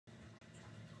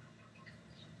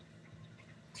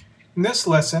In this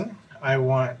lesson, I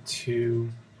want to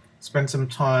spend some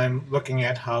time looking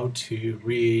at how to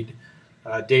read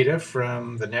data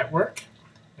from the network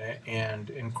and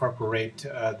incorporate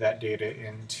that data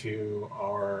into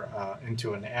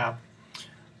an app.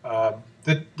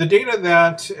 The data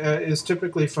that is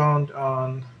typically found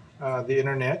on the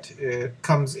internet, it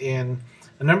comes in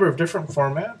a number of different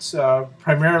formats,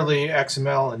 primarily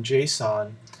XML and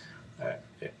JSON. Uh,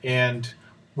 and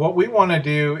what we want to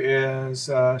do is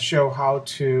show how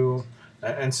to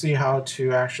and see how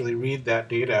to actually read that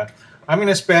data. I'm going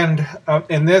to spend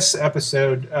in this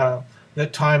episode the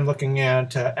time looking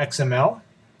at XML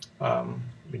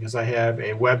because I have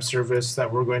a web service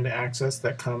that we're going to access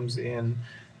that comes in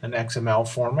an XML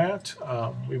format.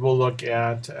 We will look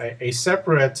at a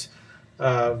separate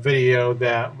video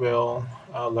that will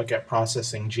look at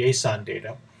processing JSON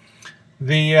data.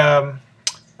 The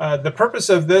purpose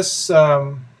of this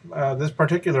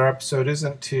particular episode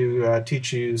isn't to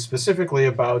teach you specifically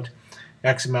about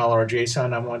XML or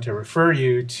JSON. I want to refer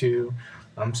you to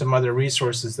some other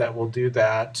resources that will do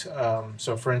that.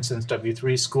 So for instance,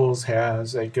 W3 Schools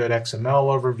has a good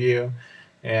XML overview,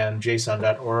 and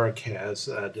JSON.org has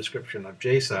a description of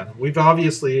JSON. We've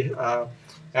obviously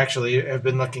actually have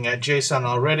been looking at JSON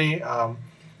already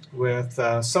with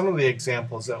some of the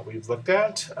examples that we've looked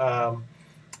at.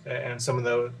 And some of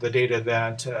the data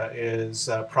that is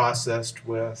processed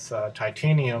with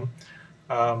Titanium.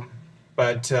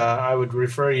 But I would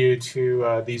refer you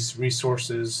to these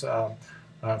resources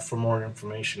for more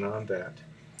information on that.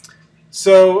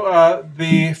 So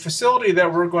the facility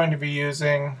that we're going to be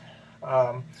using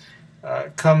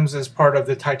comes as part of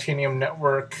the Titanium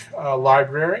Network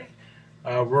library.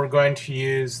 We're going to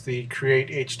use the create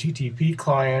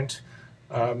HTTPClient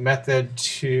method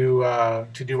to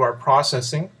do our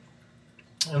processing.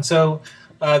 And so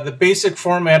the basic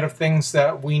format of things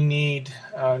that we need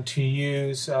to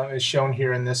use is shown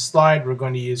here in this slide. We're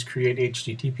going to use create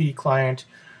HTTPClient,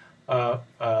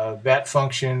 that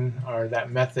function or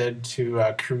that method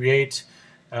to create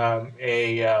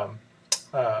a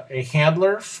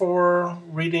handler for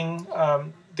reading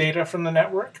data from the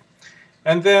network.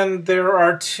 And then there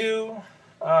are two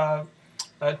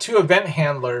event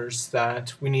handlers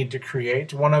that we need to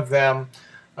create. One of them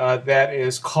that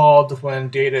is called when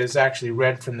data is actually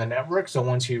read from the network. So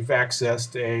once you've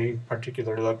accessed a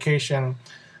particular location,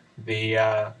 the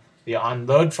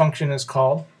onLoad function is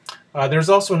called. There's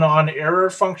also an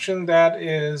onError function that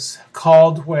is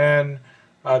called when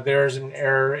there's an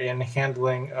error in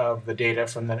handling of the data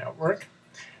from the network.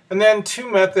 And then two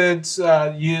methods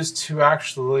used to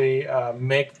actually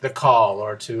make the call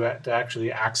or to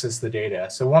actually access the data.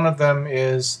 So one of them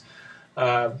is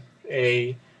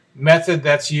a method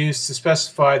that's used to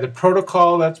specify the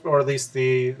protocol or at least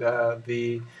the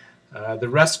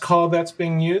REST call that's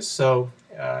being used. So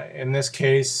in this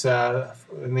case,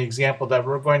 in the example that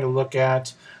we're going to look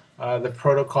at, the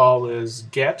protocol is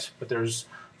GET, but there's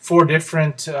four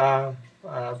different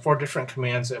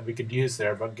commands that we could use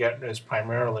there, but GET is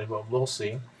primarily what we'll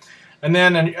see. And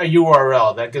then a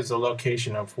URL that gives the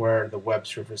location of where the web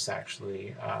service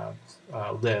actually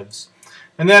lives.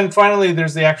 And then finally,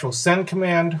 there's the actual send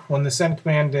command. When the send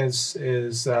command is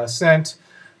sent,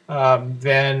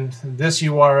 then this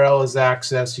URL is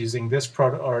accessed using this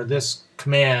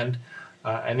command.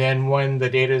 And then when the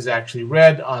data is actually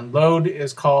read, onLoad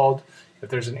is called. If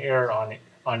there's an error,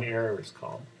 onError is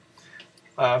called.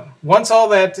 Once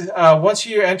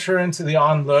you enter into the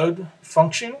onLoad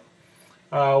function,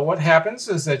 what happens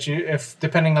is that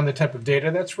depending on the type of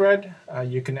data that's read,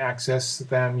 you can access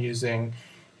them using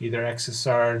either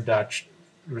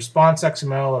XSR.response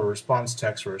XML or response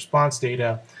text or response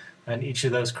data, and each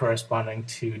of those corresponding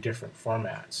to different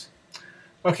formats.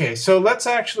 Okay, so let's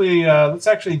actually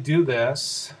do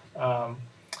this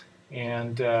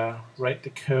and write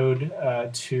the code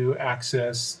to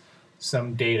access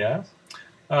some data.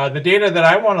 The data that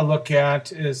I want to look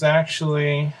at is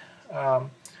actually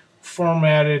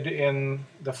formatted in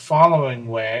the following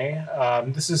way.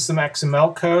 This is some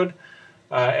XML code,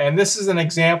 and this is an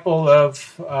example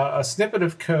of a snippet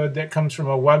of code that comes from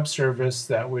a web service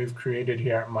that we've created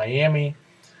here at Miami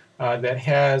that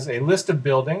has a list of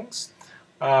buildings.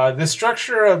 The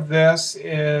structure of this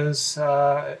looks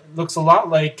a lot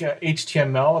like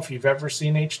HTML, if you've ever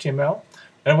seen HTML.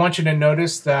 I want you to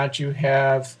notice that you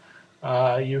have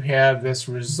this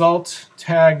result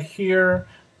tag here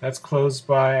that's closed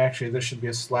by, actually there should be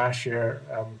a slash here,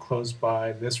 closed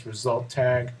by this result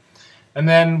tag. And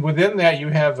then within that you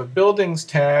have a buildings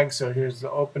tag, so here's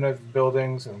the open of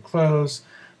buildings and close,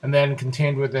 and then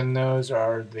contained within those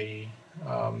are the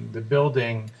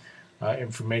building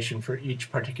information for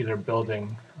each particular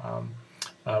building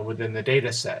within the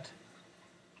data set.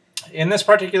 In this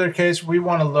particular case, we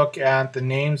want to look at the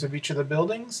names of each of the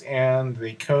buildings and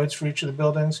the codes for each of the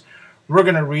buildings. We're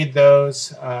going to read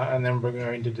those and then we're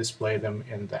going to display them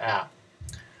in the app.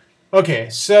 Okay,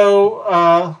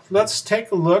 so let's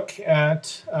take a look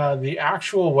at the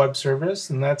actual web service,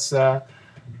 and that's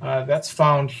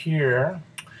found here.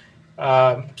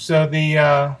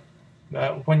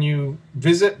 When you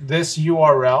visit this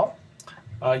URL,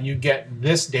 you get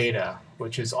this data,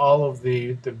 which is all of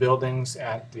the buildings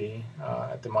at the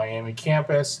Miami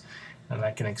campus, and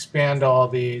I can expand all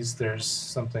these. There's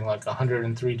something like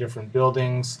 103 different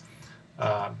buildings,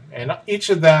 and each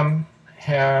of them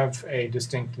have a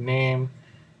distinct name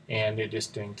and a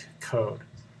distinct code.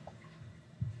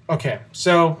 Okay,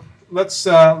 so let's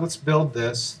build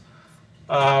this.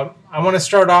 I want to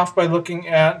start off by looking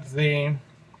at the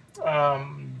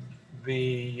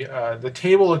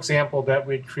table example that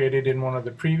we created in one of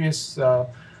the previous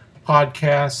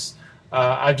podcasts.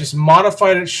 I just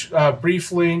modified it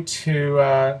briefly to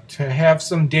have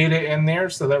some data in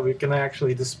there so that we can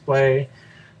actually display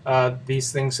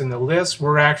these things in the list.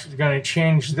 We're actually going to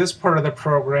change this part of the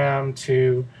program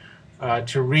to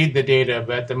read the data,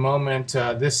 but at the moment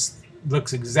this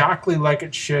looks exactly like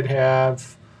it should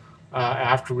have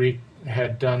after we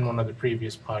had done one of the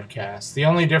previous podcasts. The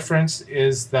only difference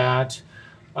is that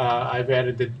I've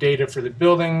added the data for the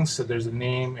buildings, so there's a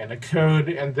name and a code,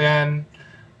 and then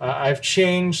I've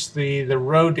changed the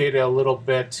row data a little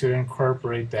bit to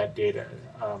incorporate that data.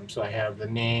 So I have the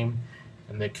name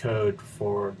and the code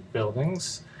for the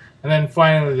buildings. And then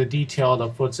finally the detail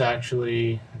of what's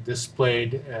actually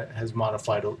displayed is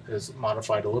modified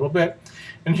a little bit.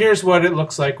 And here's what it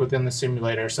looks like within the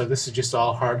simulator. So this is just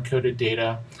all hard-coded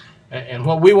data. And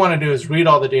what we want to do is read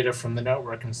all the data from the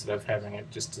network instead of having it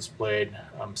just displayed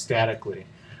statically.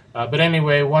 But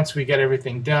anyway, once we get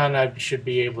everything done, I should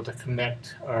be able to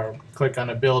connect or click on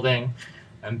a building,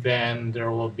 and then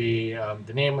there will be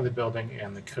the name of the building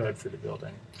and the code for the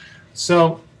building.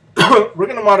 So we're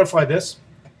going to modify this,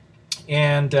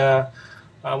 and I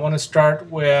want to start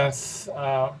with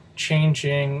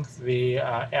changing the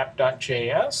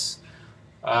app.js.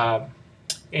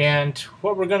 And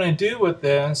what we're going to do with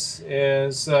this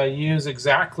is use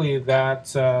exactly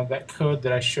that code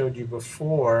that I showed you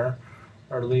before,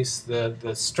 or at least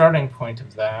the starting point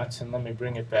of that. And let me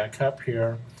bring it back up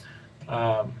here.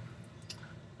 I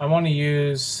want to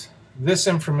use this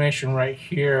information right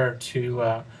here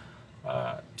to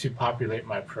populate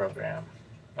my program.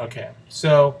 Okay,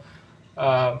 so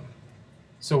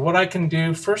what I can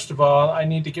do, first of all, I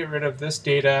need to get rid of this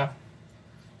data.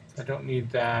 I don't need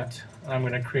that. I'm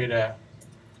going to create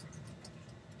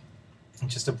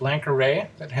just a blank array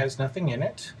that has nothing in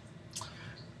it.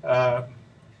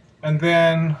 And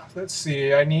then, let's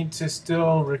see, I need to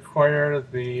still require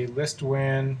the list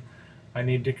win. I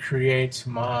need to create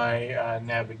my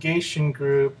navigation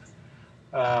group.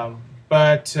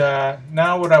 But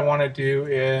now what I want to do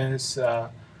is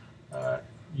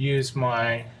use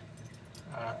my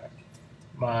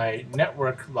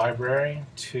network library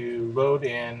to load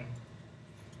in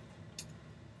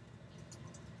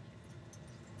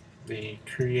the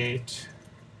create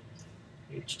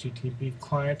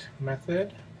HTTPClient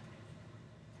method.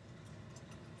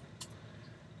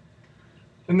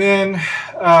 And then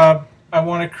I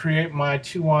want to create my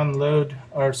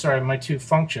my two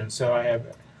functions. So I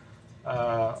have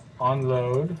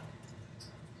onload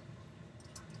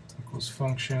equals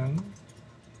function.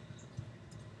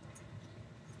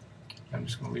 I'm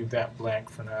just going to leave that blank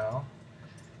for now.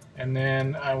 And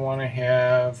then I want to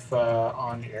have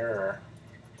onError.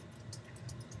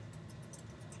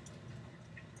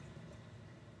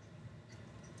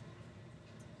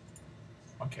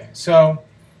 Okay, so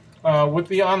with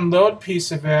the onload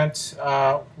piece of it,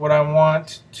 what I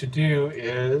want to do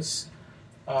is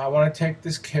I want to take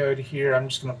this code here. I'm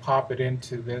just going to pop it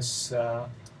into this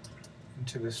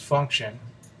function.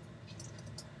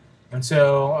 And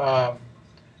so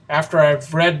after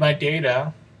I've read my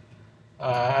data,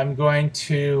 I'm going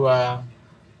to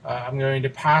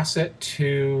pass it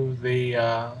to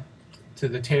the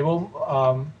table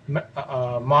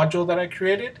module that I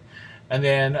created. And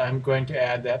then I'm going to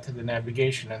add that to the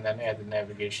navigation, and then add the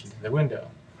navigation to the window.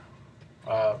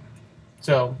 But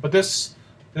this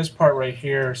part right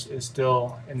here is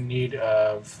still in need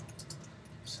of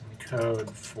some code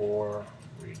for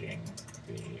reading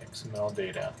the XML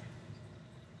data.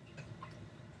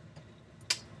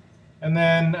 And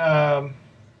then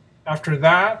after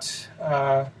that,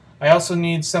 I also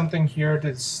need something here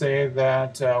to say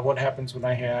that what happens when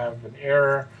I have an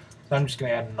error. So I'm just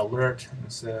going to add an alert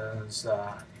that says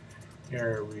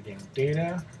error reading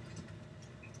data.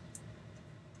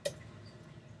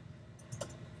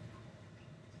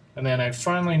 And then I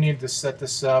finally need to set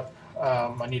this up.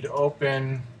 I need to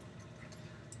open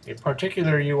a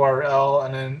particular URL,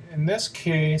 and then in this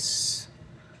case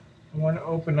I want to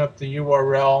open up the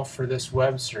URL for this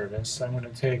web service. So I'm going to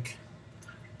take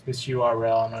this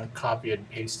URL, I'm going to copy it and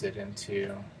paste it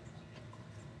into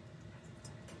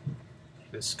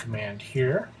this command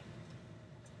here.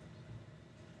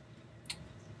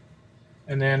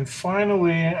 And then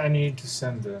finally I need to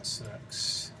send this.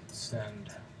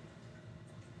 Send.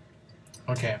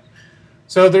 Okay.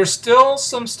 So there's still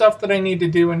some stuff that I need to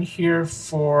do in here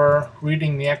for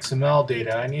reading the XML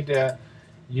data. I need to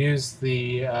use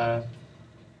the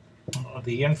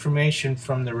information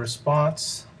from the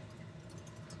response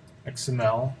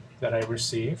XML that I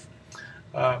receive.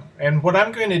 And what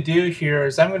I'm going to do here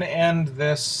is I'm going to end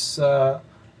this.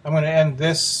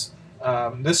 This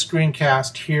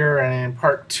screencast here, and in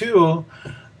part 2,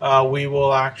 we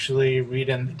will actually read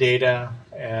in the data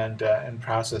and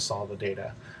process all the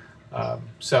data.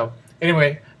 So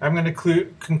anyway, I'm going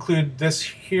to conclude this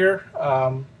here,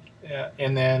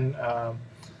 and then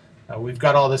we've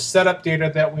got all the setup data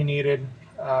that we needed,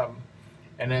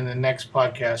 and in the next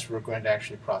podcast we're going to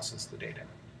actually process the data.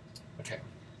 Okay.